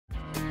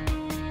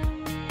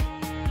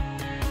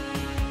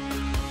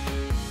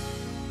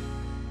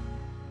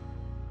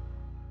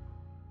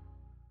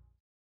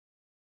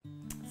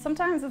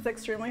Sometimes it's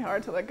extremely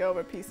hard to let go of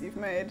a piece you've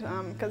made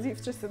because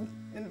you've just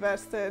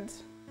invested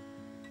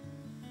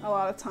a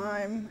lot of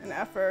time and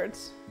effort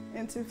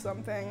into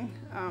something,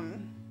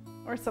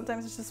 or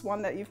sometimes it's just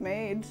one that you've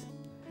made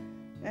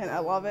and I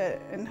love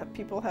it and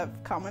people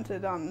have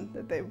commented on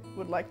that they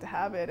would like to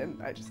have it,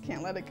 and I just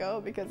can't let it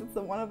go because it's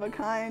a one of a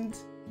kind.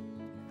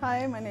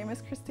 Hi, my name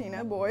is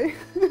Christina Boy.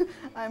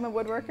 I'm a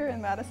woodworker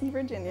in Madison,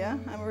 Virginia.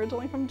 I'm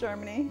originally from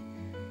Germany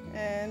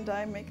and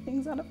I make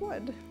things out of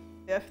wood.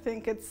 I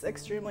think it's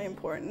extremely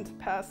important to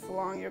pass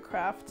along your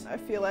craft. I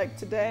feel like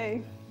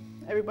today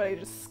everybody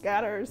just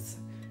scatters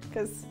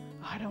because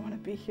I don't want to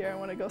be here, I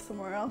want to go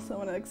somewhere else, I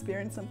want to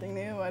experience something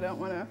new, I don't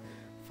want to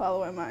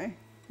follow in my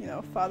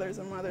father's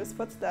or mother's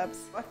footsteps.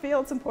 I feel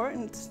it's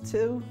important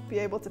to be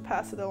able to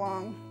pass it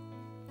along.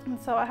 And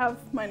so I have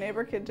my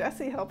neighbor kid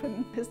Jesse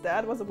helping. His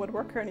dad was a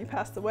woodworker and he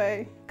passed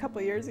away a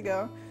couple years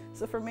ago.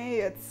 So for me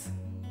it's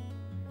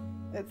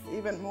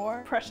even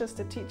more precious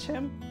to teach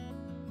him.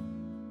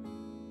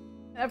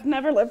 I've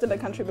never lived in a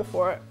country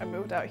before I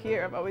moved out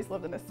here. I've always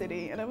lived in a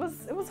city, and it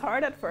was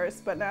hard at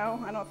first, but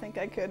now I don't think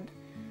I could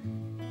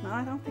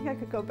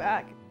go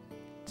back.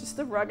 Just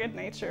the rugged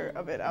nature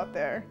of it out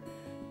there.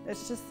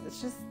 It's just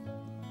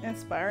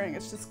inspiring.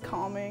 It's just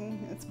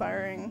calming,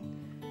 inspiring.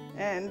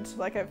 And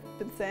like I've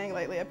been saying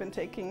lately, I've been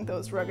taking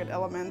those rugged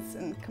elements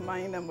and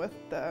combining them with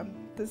the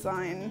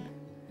design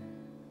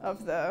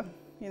of the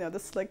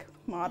slick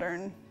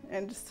modern,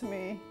 and just to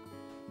me,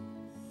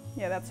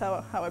 yeah, that's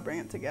how I bring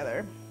it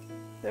together.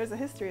 There's a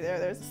history there,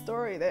 there's a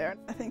story there.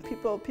 I think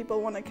people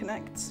want to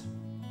connect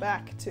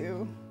back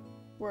to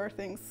where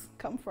things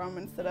come from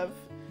instead of,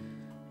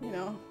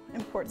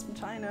 imports from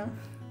China.